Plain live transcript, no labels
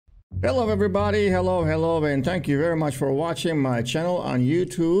Hello everybody, hello, and thank you very much for watching my channel on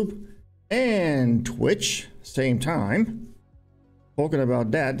YouTube and Twitch, same time. Talking about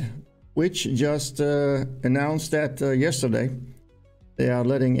that, Twitch just announced that yesterday they are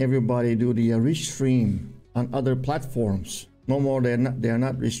letting everybody do the restream on other platforms. No more, they are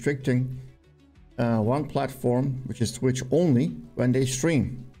not restricting one platform, which is Twitch only, when they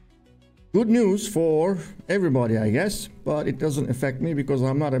stream. Good news for everybody, I guess, but it doesn't affect me because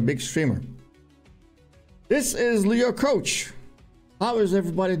I'm not a big streamer. This is Leo Coach. How is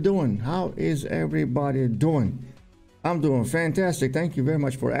everybody doing? How is everybody doing? I'm doing fantastic. Thank you very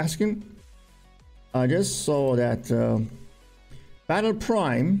much for asking. I just saw that Battle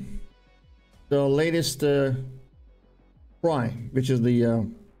Prime, the latest Prime, which is the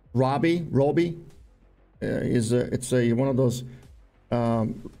Robbie, it's a one of those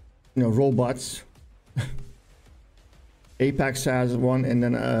robots. Apex has one, and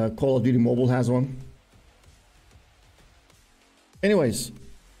then Call of Duty Mobile has one. Anyways,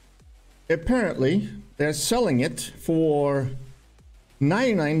 apparently they're selling it for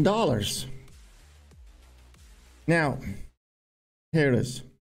 $99. Now, here it is.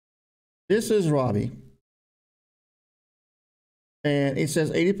 This is Robbie, and it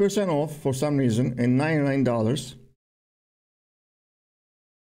says 80% off for some reason, and $99.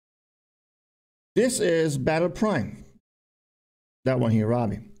 This is Battle Prime. That one here,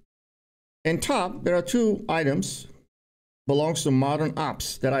 Robbie. And top, there are two items. Belongs to Modern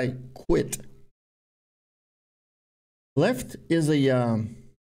Ops that I quit. Left is a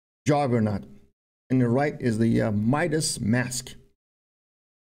Juggernaut. And the right is the Midas Mask.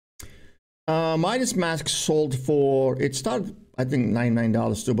 Midas Mask sold for, it started, I think,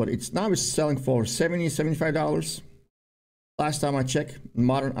 $99 too, but it's now it's selling for $70, $75. Last time I checked,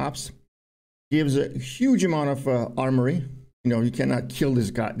 Modern Ops. Gives a huge amount of armory. You know, you cannot kill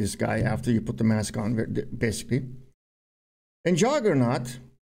this guy after you put the mask on, basically. And Juggernaut,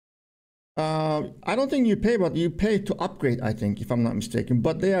 I don't think you pay, but you pay to upgrade, I think, if I'm not mistaken.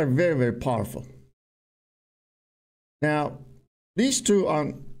 But they are very, very powerful. Now, these two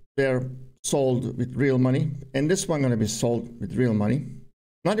are, they're sold with real money. And this one going to be sold with real money.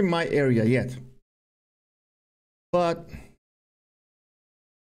 Not in my area yet. But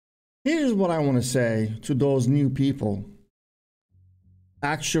here's what I want to say to those new people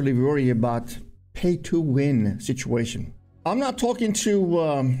actually worry about pay-to-win situation. I'm not talking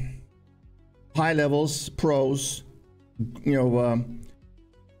to high levels, pros, people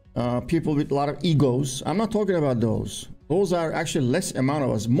with a lot of egos. I'm not talking about those. Those are actually less amount of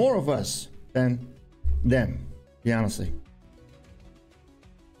us, more of us than them, to be honestly.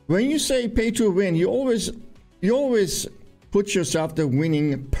 When you say pay-to-win, you always put yourself the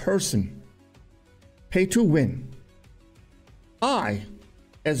winning person. Pay to win. I,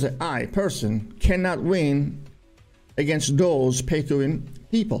 as an I person, cannot win against those pay to win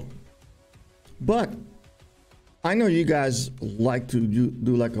people. But I know you guys like to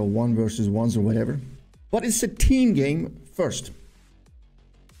do like a 1 versus 1s or whatever. But it's a team game first.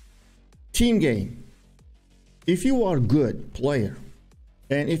 Team game. If you are a good player,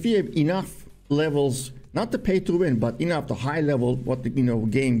 and if you have enough levels, not to pay to win, but enough to high level what the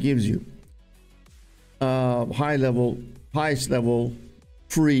game gives you. Highest level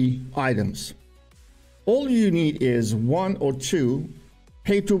free items. All you need is 1 or 2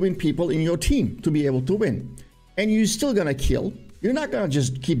 pay to win people in your team to be able to win. And you're still gonna kill. You're not gonna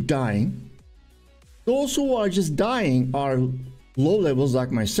just keep dying. Those who are just dying are low levels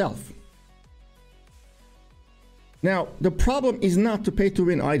like myself. Now, the problem is not to pay to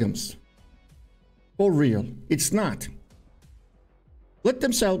win items. For real, it's not. Let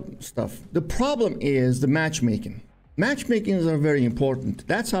them sell stuff. The problem is the matchmaking. Matchmakings are very important.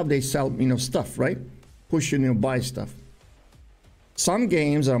 That's how they sell, stuff, right? Push you, buy stuff. Some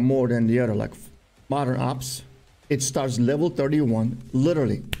games are more than the other, like Modern Ops. It starts level 31,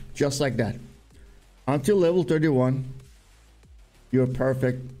 literally, just like that. Until level 31, you're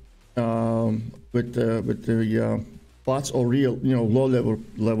perfect with the bots or real, low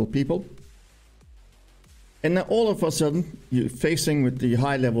level people. And now all of a sudden, you're facing with the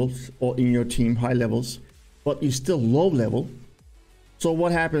high levels or in your team, high levels, but you're still low level. So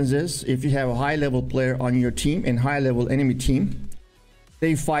what happens is, if you have a high level player on your team and high level enemy team,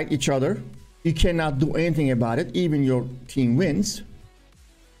 they fight each other. You cannot do anything about it. Even your team wins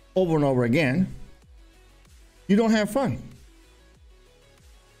over and over again. You don't have fun.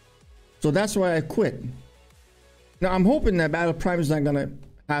 So that's why I quit. Now I'm hoping that Battle Prime is not gonna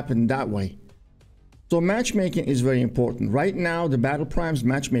happen that way. So matchmaking is very important. Right now, the Battle Prime's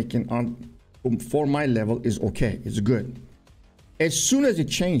matchmaking for my level is okay. It's good. As soon as it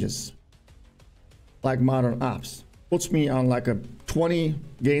changes, like modern ops, puts me on like a 20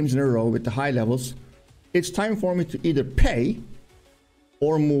 games in a row with the high levels, it's time for me to either pay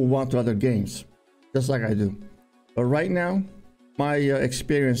or move on to other games, just like I do. But right now, my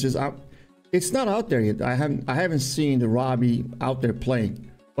experience is it's not out there yet. I haven't seen the Robbie out there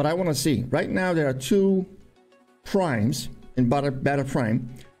playing, but I want to see. Right now, there are 2 primes in Battle Prime,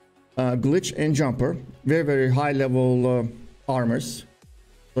 Glitch and Jumper, very, very high level armors,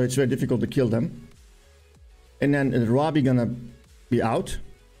 so it's very difficult to kill them. And then the Robbie gonna be out.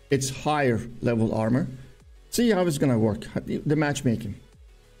 It's higher level armor. See how it's gonna work, the matchmaking.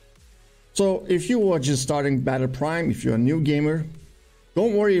 So if you are just starting Battle Prime, if you're a new gamer,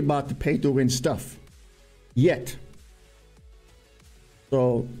 don't worry about the pay to win stuff yet.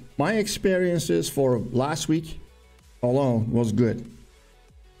 So my experiences for last week alone was good.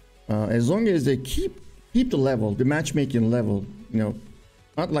 As long as they keep the level, the matchmaking level, you know,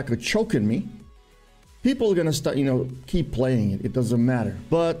 not like a choking me, people are gonna start, you know, keep playing it. It doesn't matter.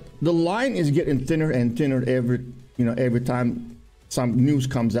 But the line is getting thinner and thinner every time some news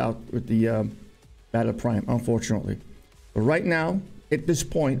comes out with the Battle Prime, unfortunately. But right now, at this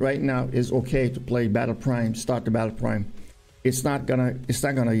point, right now is okay to play Battle Prime, start the Battle Prime. It's not gonna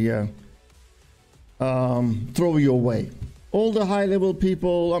throw you away. All the high level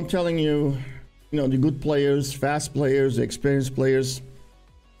people, I'm telling you, you know, the good players, fast players, experienced players.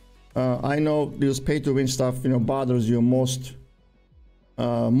 I know this pay to win stuff, you know, bothers you most,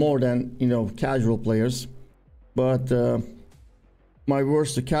 more than, you know, casual players. But my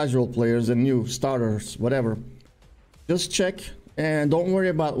worst, the casual players and new starters, whatever, just check and don't worry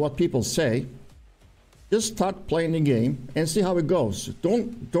about what people say. Just start playing the game and see how it goes.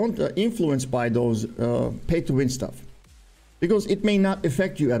 Don't influence by those pay to win stuff, because it may not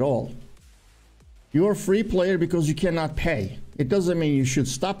affect you at all. You're a free player because you cannot pay. It doesn't mean you should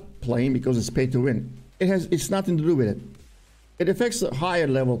stop playing because it's pay to win. It's nothing to do with it. It affects the higher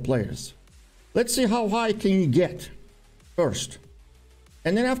level players. Let's see how high can you get first.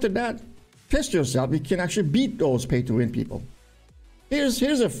 And then after that, test yourself. You can actually beat those pay to win people.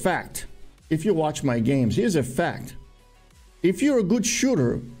 Here's a fact. If you watch my games, here's a fact. If you're a good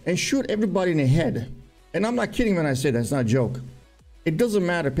shooter and shoot everybody in the head, and I'm not kidding when I say that's not a joke, it doesn't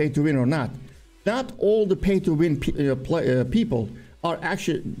matter pay to win or not. Not all the pay to win people are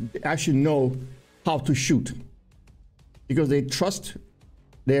actually know how to shoot, because they trust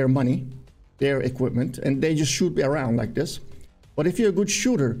their money, their equipment, and they just shoot around like this. But if you're a good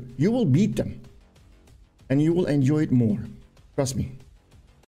shooter, you will beat them and you will enjoy it more. Trust me.